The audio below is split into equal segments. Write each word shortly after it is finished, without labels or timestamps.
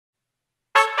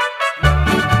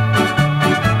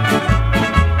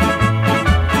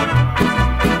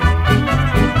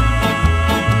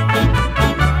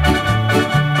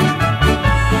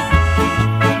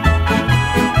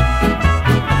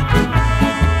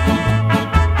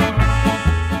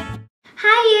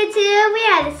Paso. We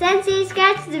are the Sensei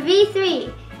Scratch the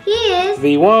V3. He is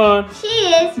V1. She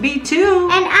is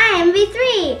V2. And I am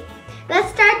V3.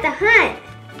 Let's start the hunt.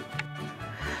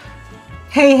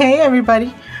 Hey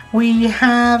everybody. We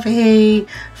have a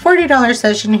 $40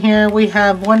 session here. We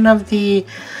have one of the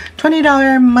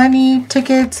 $20 money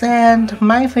tickets and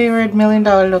my favorite $1 million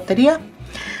loteria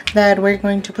that we're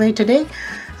going to play today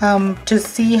to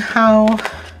see how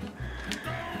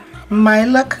my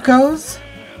luck goes.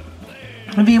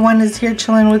 V1 is here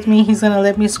chilling with me. He's gonna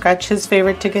let me scratch his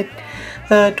favorite ticket,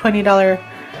 the $20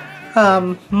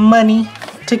 money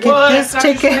ticket. What? This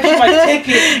ticket, My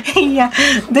ticket. yeah,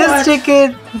 this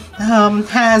ticket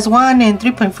has 1 in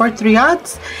 3.43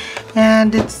 odds,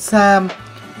 and it's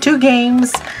 2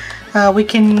 games. We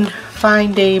can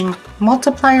find a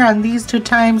multiplier on these 2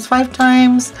 times, 5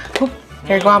 times. Oop,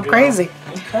 here you go. I'm crazy.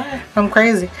 Okay. I'm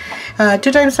crazy. 2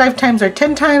 times, 5 times, or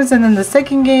 10 times, and then the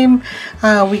second game,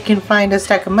 we can find a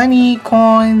stack of money,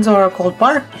 coins, or a gold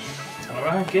bar. All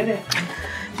right, get it.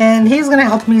 And he's gonna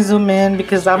help me zoom in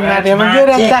because I'm not ever good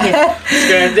at that.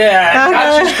 Scratch that. I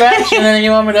got you scratching, and then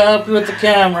you want me to help you with the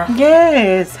camera.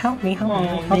 Yes, help me, help me.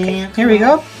 Okay, here we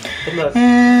go. Good luck.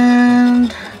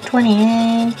 And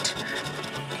 28,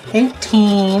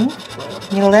 18,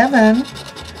 11,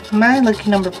 my lucky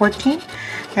number 14,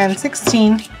 and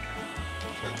 16.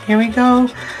 Here we go.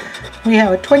 We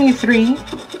have a 23,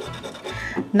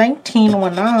 19,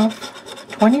 one off,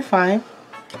 25.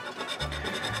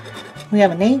 We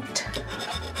have an 8,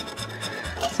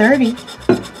 30,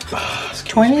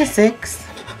 26.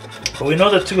 But we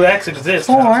know the 2X exists.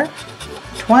 4,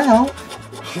 12,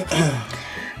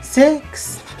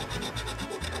 6,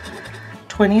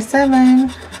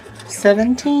 27,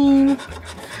 17,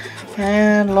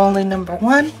 and lonely number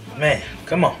 1. Man,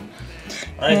 come on.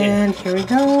 Right and here we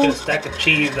go. Just a stack of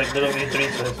cheese like little V3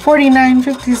 says. 49,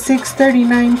 56,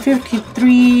 39,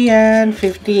 53, and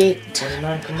 58.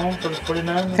 49, come on,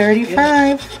 49.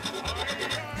 35,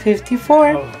 54,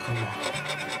 Oh, come on.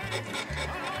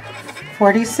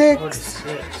 46,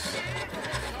 46.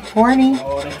 40,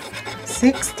 40.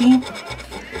 60,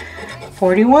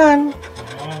 41,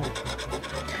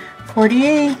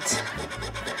 48,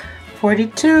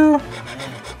 42,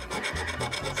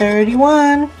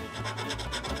 31,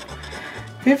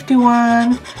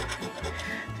 51,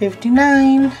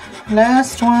 59,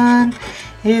 last one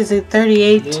is a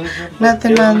 38.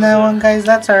 Nothing on that one, guys.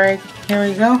 That's alright. Here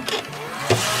we go.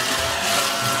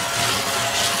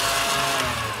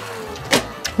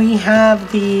 We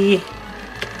have the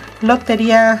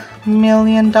Loteria $1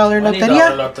 million Loteria.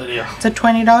 It's a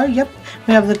 $20, yep.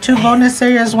 We have the 2 bonus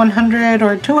areas, 100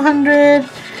 or 200.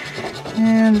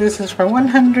 And this is for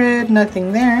 100,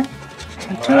 nothing there.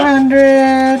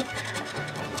 200.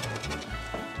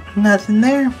 Nothing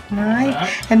there. Alright.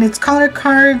 And it's color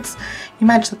cards. You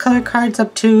match the color cards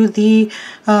up to the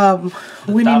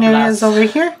winning areas over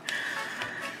here.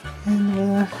 And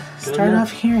we'll start off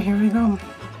here. Here we go.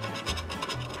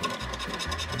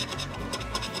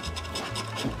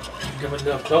 Give it a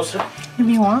little closer. If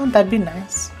you want, that'd be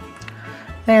nice.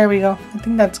 There we go. I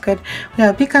think that's good. We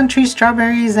have pecan tree,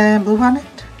 strawberries, and bluebonnet.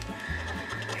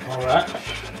 Alright.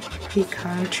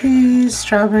 Pecan trees,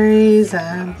 strawberries,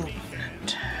 and bluebonnet.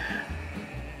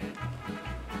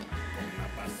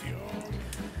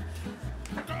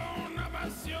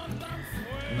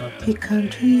 Pecan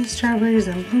trees, strawberries,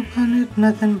 and bluebonnet.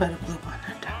 Nothing but a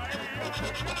bluebonnet down there.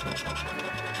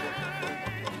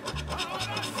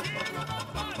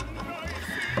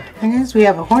 And guys, we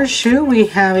have a horseshoe, we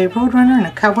have a roadrunner, and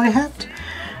a cowboy hat.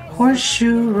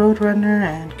 Horseshoe, roadrunner,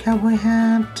 and cowboy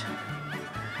hat.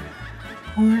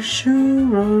 Horseshoe,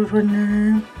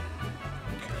 roadrunner,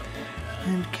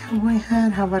 and cowboy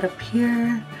hat. How about up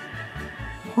here?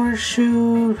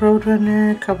 Horseshoe,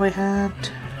 roadrunner, cowboy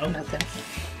hat. Nothing.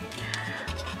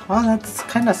 Well, that's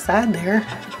kind of sad there.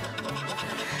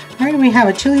 Alright, we have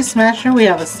a chili smasher, we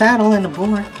have a saddle and a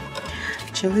boar.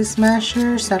 Chili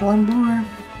smasher, saddle and boar.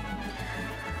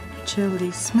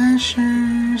 Chili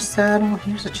smasher, saddle.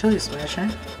 Here's a chili smasher.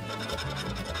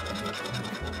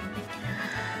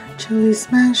 Chili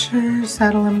smasher,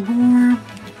 saddle and boar.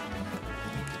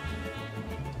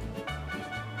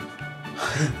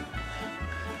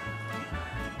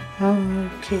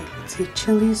 Okay, let's see.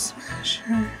 Chili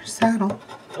smasher, saddle.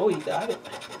 Oh, you got it.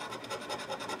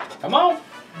 Come on.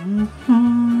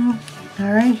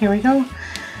 Alright, here we go.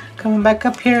 Coming back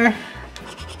up here.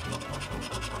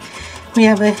 We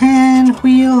have a hen,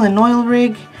 wheel, and oil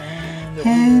rig.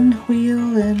 Hen,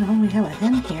 wheel, and oh, we have a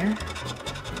hen here.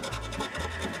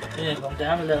 Yeah, go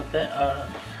down a little bit.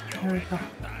 There we go.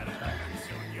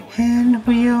 Hand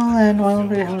wheel and oil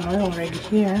rig. I have an oil rig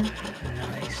here.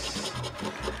 Nice.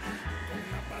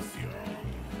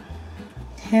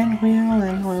 Pinwheel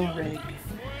and oil rig.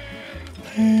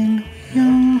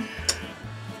 Pinwheel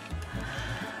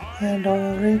and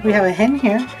oil rig. We have a hen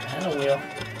here. And a wheel.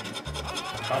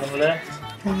 Bottom left.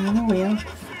 And a wheel.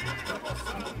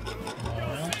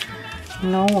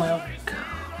 No oil rig.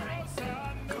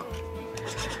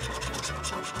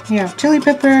 We have chili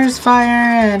peppers,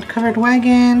 fire, and covered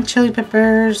wagon. Chili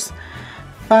peppers,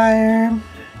 fire,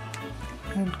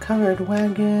 and covered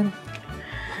wagon.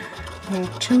 We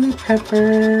have chili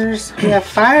peppers. We have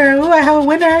fire. Ooh, I have a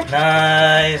winner.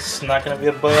 Nice. Not gonna be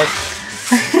a bust.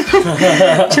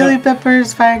 Chili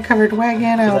peppers, fire, covered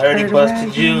wagon. I already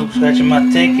busted you, scratching my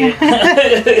ticket.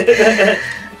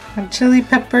 Chili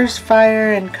peppers,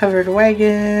 fire, and covered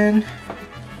wagon.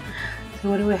 So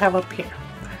what do we have up here?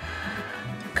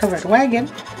 Covered wagon.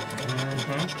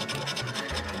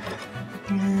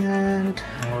 And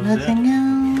nothing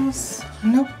else.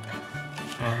 Nope.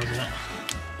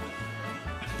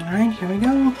 Alright, here we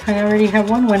go. I already have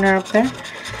one winner up there.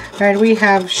 Alright, we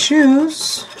have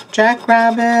shoes,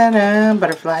 jackrabbit, and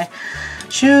butterfly.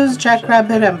 Shoes,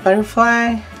 jackrabbit, and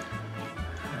butterfly.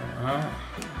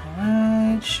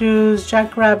 Alright, shoes,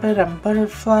 jackrabbit, and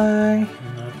butterfly.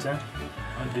 Nothing.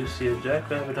 I do see a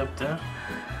jackrabbit up there.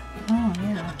 Oh,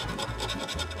 yeah.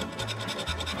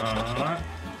 Alright.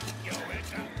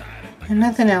 And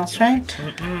nothing else, right?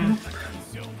 Nope.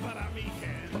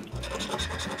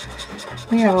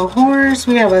 We have a horse,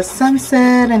 we have a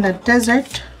sunset, and a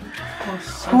desert.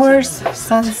 Horse,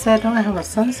 sunset. Oh, I have a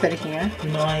sunset here.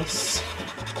 Nice.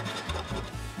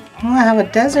 Oh, I have a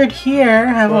desert here.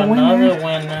 I have a winner. Another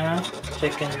winner.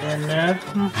 Chicken dinner.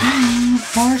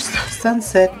 Horse,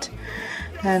 sunset,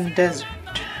 and desert.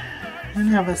 And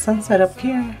I have a sunset up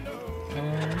here.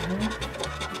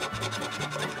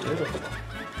 Beautiful.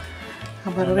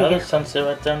 How about over Another here? sunset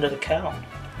right there under the cow.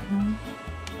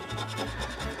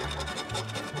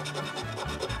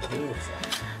 Beautiful.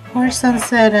 Horse,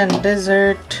 sunset, and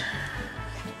desert.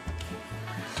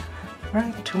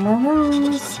 Right, 2 more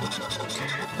rows.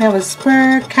 We have a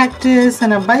spur, cactus,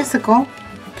 and a bicycle.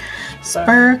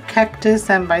 Spur, cactus,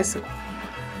 and bicycle.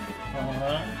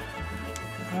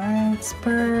 Alright,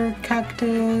 spur,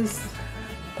 cactus,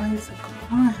 bicycle.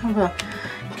 Oh, I have a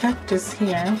cactus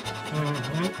here.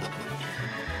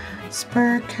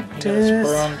 Spur, cactus.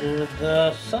 Spur under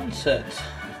the sunset.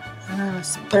 I have a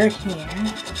spur here.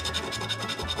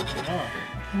 Oh.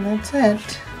 And that's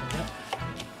it.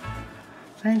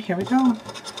 Alright, here we go.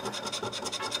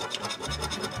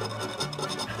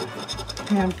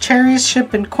 We have cherries,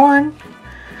 ship, and corn.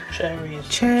 Cherries.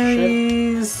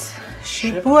 Cherries,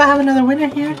 ship. Oh, I have another winner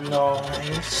here.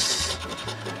 Nice.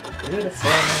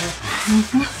 Beautiful.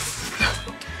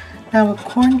 I have a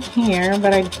corn here,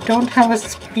 but I don't have a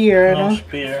spear. No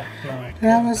spear. No. Did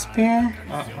I have a spear?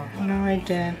 No, I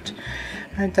didn't.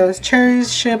 Alright, that was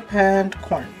cherries, ship, and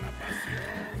corn.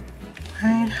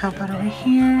 Alright, how about over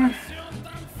here?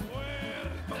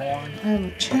 Corn. I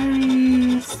have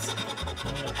cherries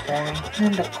Corn.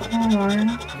 and a corn.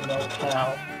 No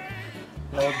cow.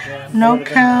 No jam. No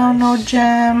cow, no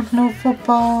jam, no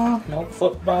football. No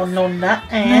football, no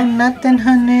nothing. No nothing,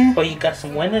 honey. Oh, you got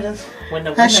some winners?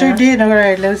 Winner. I sure did.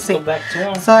 Alright, let's see. Go back to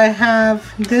them. So I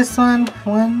have this one.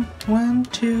 1,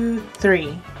 2,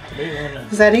 3. 3 winners.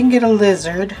 Because I didn't get a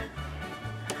lizard.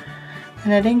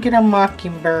 And I didn't get a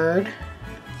mockingbird.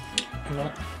 No.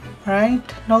 Right?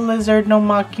 No lizard, no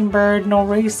mockingbird, no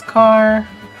race car.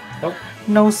 Nope.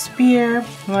 No spear.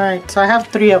 Alright, so I have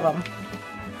 3 of them.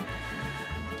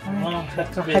 Well,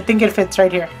 that's I think it fits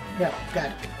right here. Yeah, got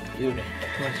it. Beauty.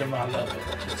 Went my level,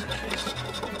 just in case.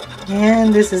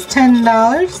 And this is $10.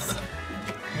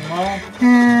 No.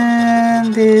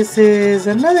 And this is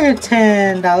another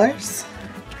 $10.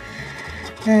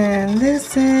 And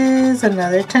this is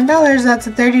another $10. That's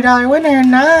a $30 winner.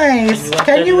 Nice.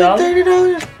 Can you win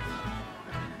 $30?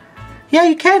 Yeah,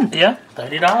 you can. Yeah,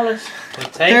 $30. We'll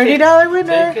take $30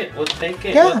 winner. Take it. We'll take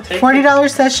it. Yeah, we'll take $40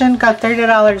 session, got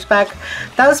 $30 back.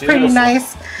 That was pretty Beautiful.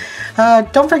 nice.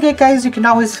 Don't forget, guys, you can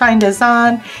always find us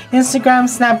on Instagram,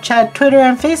 Snapchat, Twitter,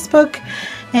 and Facebook.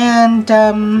 And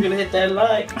You're gonna hit that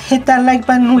like. hit that like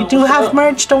button. We do what's have up?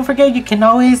 merch. Don't forget, you can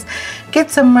always get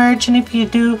some merch. And if you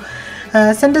do,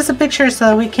 send us a picture so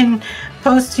that we can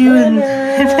post you and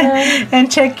and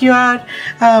check you out,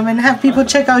 and have people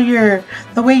check out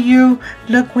the way you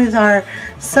look with our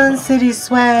Sun City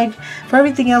swag. For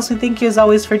everything else, we thank you as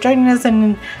always for joining us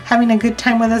and having a good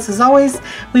time with us as always.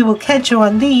 We will catch you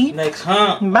on the Next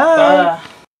hunt. Bye. Bye.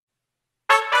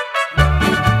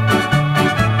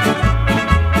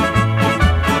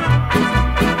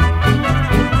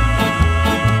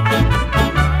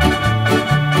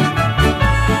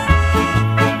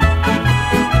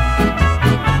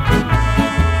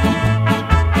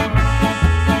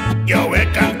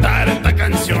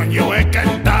 coño voy a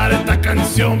cantar esta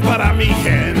canción para mi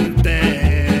gente.